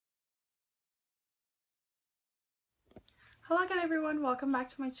Hello again everyone, welcome back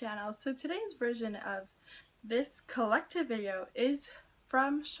to my channel. So today's version of this collective video is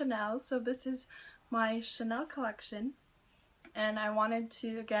from Chanel. So this is my Chanel collection and I wanted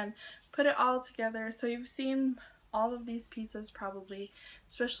to again put it all together. So you've seen all of these pieces probably,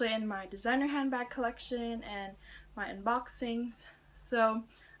 especially in my designer handbag collection and my unboxings. So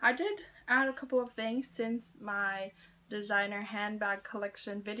I did add a couple of things since my designer handbag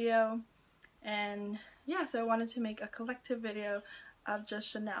collection video, and yeah, so I wanted to make a collective video of just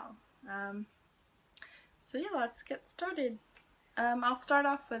Chanel. So yeah, let's get started. I'll start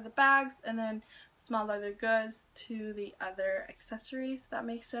off with the bags and then small leather goods to the other accessories, if that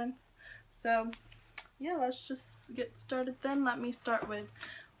makes sense. So yeah, let's just get started then. Let me start with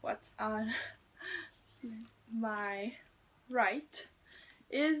what's on my right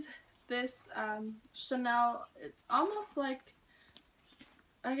is this Chanel. It's almost like,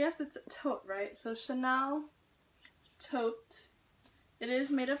 I guess it's a tote, right? So Chanel tote. It is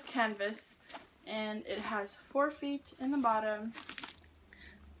made of canvas and it has 4 feet in the bottom,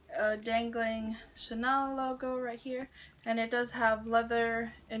 a dangling Chanel logo right here, and it does have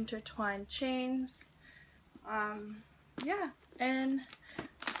leather intertwined chains. Yeah, and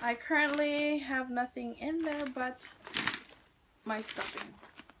I currently have nothing in there but my stuffing.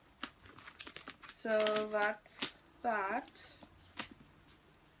 So that's that.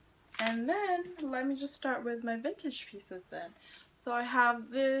 And then let me just start with my vintage pieces then. So I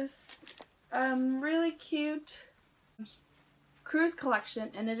have this really cute cruise collection,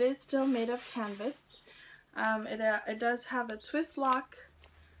 and it is still made of canvas. It does have a twist lock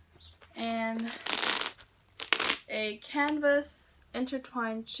and a canvas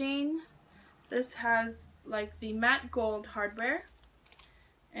intertwined chain. This has like the matte gold hardware,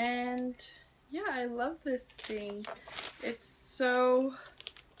 and yeah, I love this thing. It's so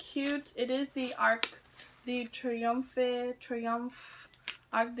cute. It is the Arc de Triomphe,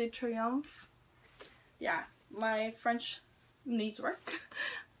 Arc de Triomphe. Yeah, my French needs work.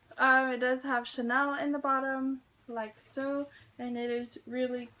 It does have Chanel in the bottom, like so, and it is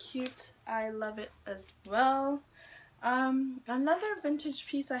really cute. I love it as well. Another vintage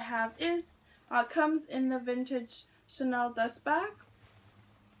piece I have is comes in the vintage Chanel dust bag,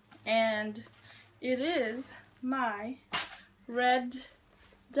 and it is my red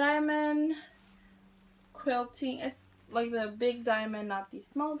diamond quilting. It's like the big diamond, not the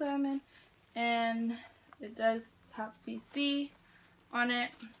small diamond, and it does have CC on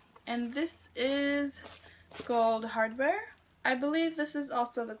it, and this is gold hardware. I believe this is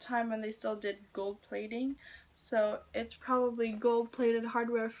also the time when they still did gold plating, so it's probably gold plated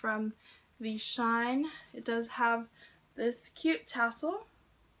hardware from the Shine. It does have this cute tassel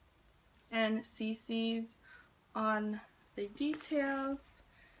and CCs on the details.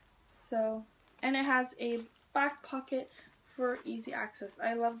 So, and it has a back pocket for easy access.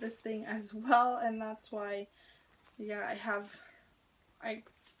 I love this thing as well, and that's why, yeah, I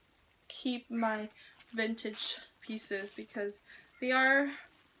keep my vintage pieces, because they are,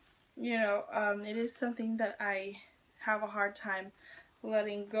 you know, it is something that I have a hard time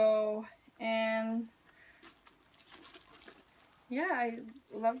letting go, and yeah, I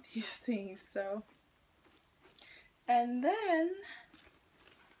love these things. So, and then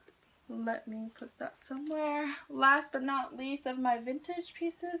let me put that somewhere. Last but not least of my vintage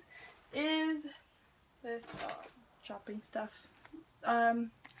pieces is this dropping stuff.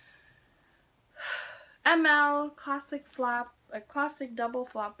 ML classic flap, a classic double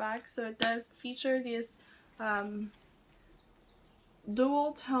flap bag. So it does feature this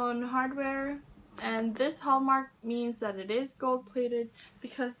dual tone hardware, and this hallmark means that it is gold plated,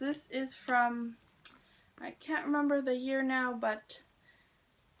 because this is from, I can't remember the year now, but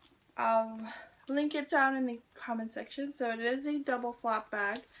I'll link it down in the comment section. So it is a double flap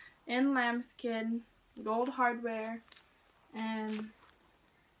bag in lambskin, gold hardware, and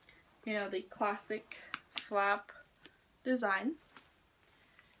you know, the classic flap design.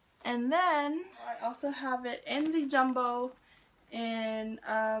 And then I also have it in the jumbo in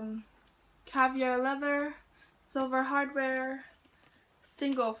caviar leather, silver hardware,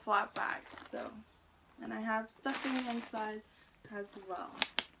 single flap bag. So, and I have stuffing inside as well.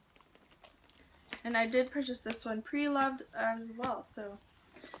 And I did purchase this one pre-loved as well. So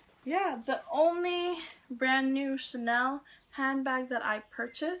yeah, the only brand new Chanel handbag that I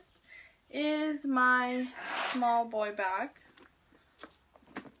purchased is my small boy bag.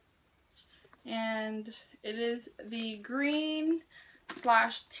 And it is the green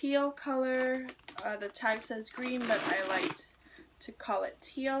 / teal color. The tag says green, but I liked to call it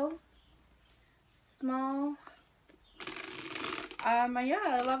teal. Small. Yeah,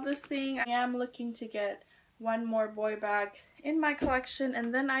 I love this thing. I am looking to get one more boy bag in my collection,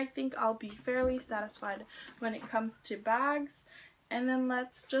 and then I think I'll be fairly satisfied when it comes to bags. And then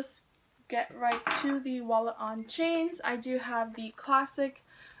let's just get right to the wallet on chains. I do have the classic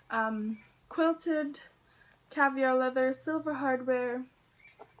quilted caviar leather silver hardware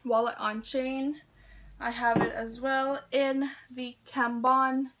wallet on chain. I have it as well in the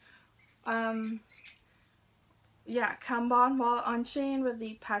Kambon Kambon wallet on chain with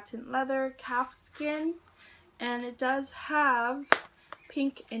the patent leather calf skin, and it does have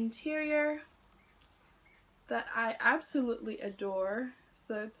pink interior that I absolutely adore.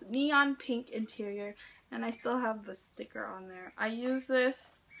 So it's neon pink interior, and I still have the sticker on there. I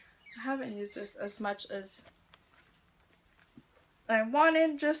haven't used this as much as I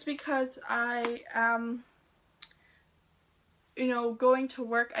wanted, just because I am, going to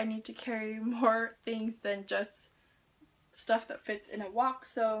work. I need to carry more things than just stuff that fits in a walk,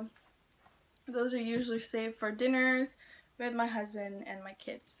 so those are usually saved for dinners with my husband and my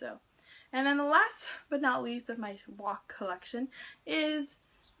kids. So, and then the last but not least of my walk collection is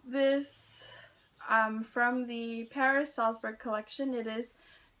this from the Paris Salzburg collection. It is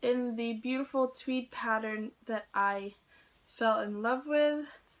in the beautiful tweed pattern that I fell in love with.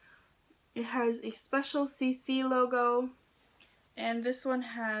 It has a special CC logo, and this one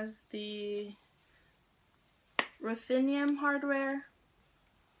has the ruthenium hardware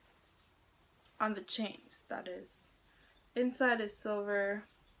on the chains, that is. Inside is silver,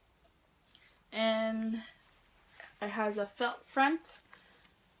 and it has a felt front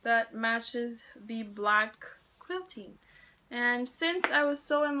that matches the black quilting. And since I was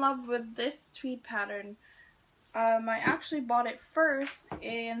so in love with this tweed pattern, I actually bought it first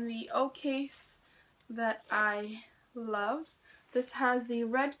in the O case that I love. This has the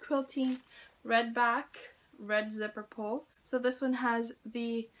red quilting, red back, red zipper pull. So this one has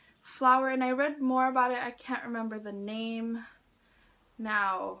the flower, and I read more about it. I can't remember the name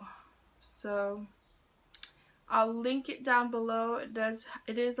now, so I'll link it down below.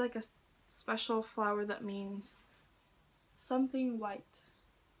 It is like a special flower that means something white.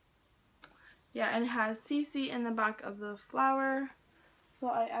 Yeah, and it has CC in the back of the flower. So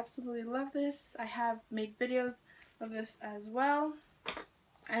I absolutely love this. I have made videos of this as well.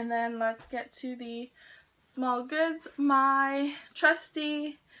 And then let's get to the small goods. My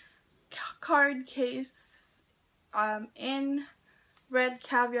trusty card case in red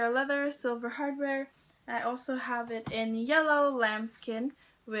caviar leather, silver hardware. I also have it in yellow lambskin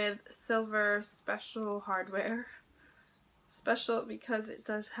with silver special hardware. Special because it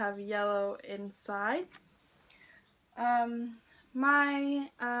does have yellow inside. My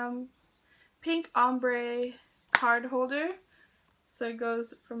pink ombre card holder. So it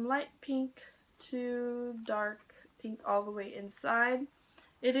goes from light pink to dark pink all the way inside.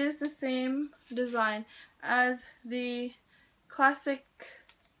 It is the same design as the classic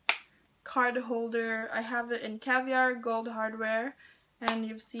card holder. I have it in caviar gold hardware, and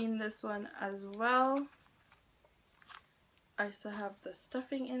you've seen this one as well. I still have the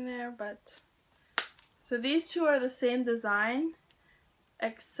stuffing in there, but so these two are the same design,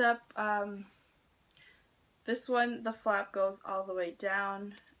 except this one, the flap goes all the way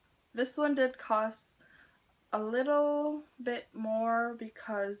down. This one did cost a little bit more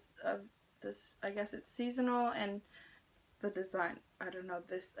because of this. I guess it's seasonal and the design. I don't know,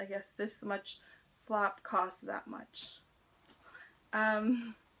 I guess this much flap costs that much.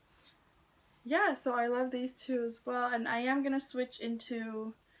 Yeah, so I love these two as well, and I am going to switch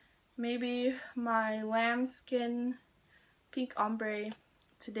into maybe my lambskin pink ombre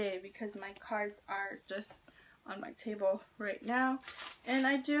today because my cards are just on my table right now. And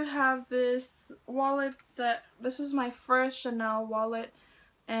I do have this wallet this is my first Chanel wallet,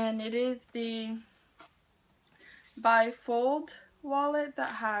 and it is the bifold wallet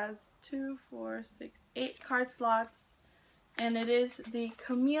that has 2, 4, 6, 8 card slots, and it is the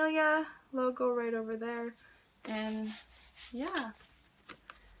Camellia logo right over there. And yeah,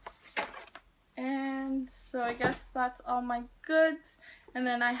 and so I guess that's all my goods. And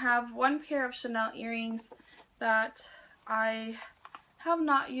then I have one pair of Chanel earrings that I have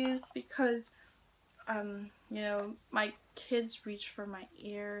not used because my kids reach for my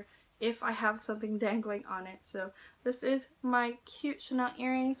ear if I have something dangling on it. So this is my cute Chanel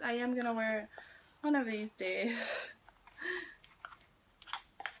earrings. I am gonna wear it one of these days.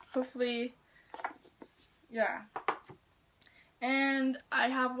 Hopefully, yeah. And I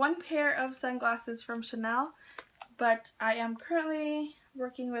have one pair of sunglasses from Chanel, but I am currently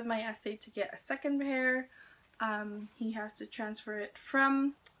working with my essay to get a second pair. He has to transfer it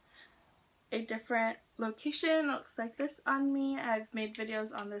from a different location. It looks like this on me. I've made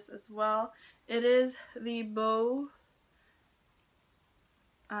videos on this as well. It is the bow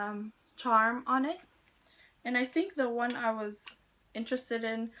charm on it, and I think the one I was interested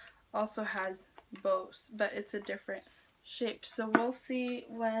in also has bows, but it's a different shape, so we'll see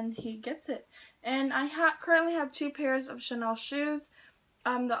when he gets it. And I currently have 2 pairs of Chanel shoes.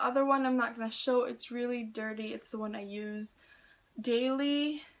 The other one I'm not going to show. It's really dirty. It's the one I use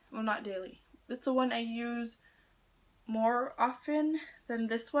daily. Well, not daily. It's the one I use more often than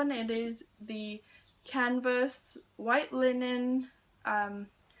this one. It is the Canvas white linen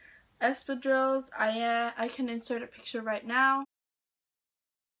espadrilles. I can insert a picture right now.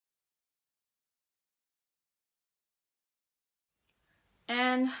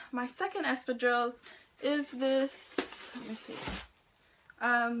 And my second espadrilles is this, let me see,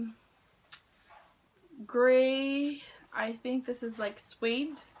 gray, I think this is like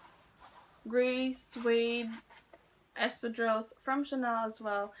suede, gray suede espadrilles from Chanel as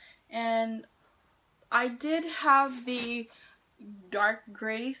well. And I did have the dark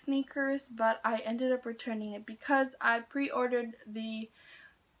gray sneakers, but I ended up returning it because I pre-ordered the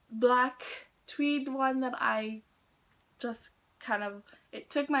black tweed one that I just kind of, it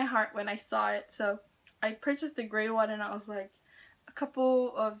took my heart when I saw it, so I purchased the gray one, and I was like a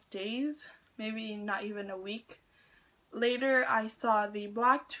couple of days, maybe not even a week later, I saw the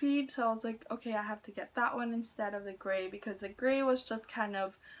black tweed, so I was like, okay, I have to get that one instead of the gray, because the gray was just kind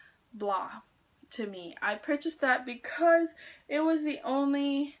of blah to me. I purchased that because it was the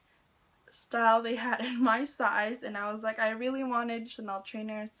only style they had in my size, and I was like, I really wanted Chanel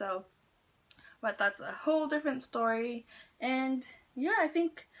trainers, so, but that's a whole different story. And yeah, I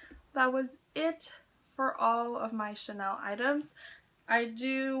think that was it for all of my Chanel items. I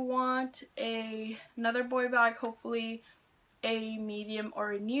do want another boy bag, hopefully a medium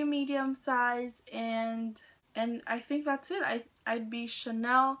or a new medium size, and I think that's it. I'd be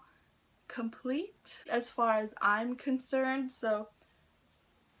Chanel complete as far as I'm concerned, so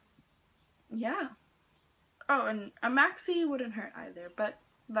yeah. Oh, and a maxi wouldn't hurt either, but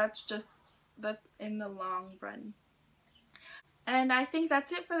that's in the long run. And I think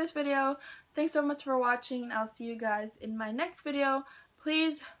that's it for this video. Thanks so much for watching, and I'll see you guys in my next video.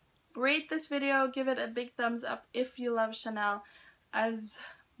 Please rate this video, give it a big thumbs up if you love Chanel as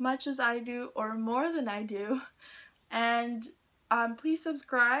much as I do, or more than I do. And please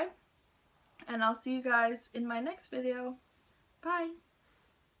subscribe, and I'll see you guys in my next video. Bye!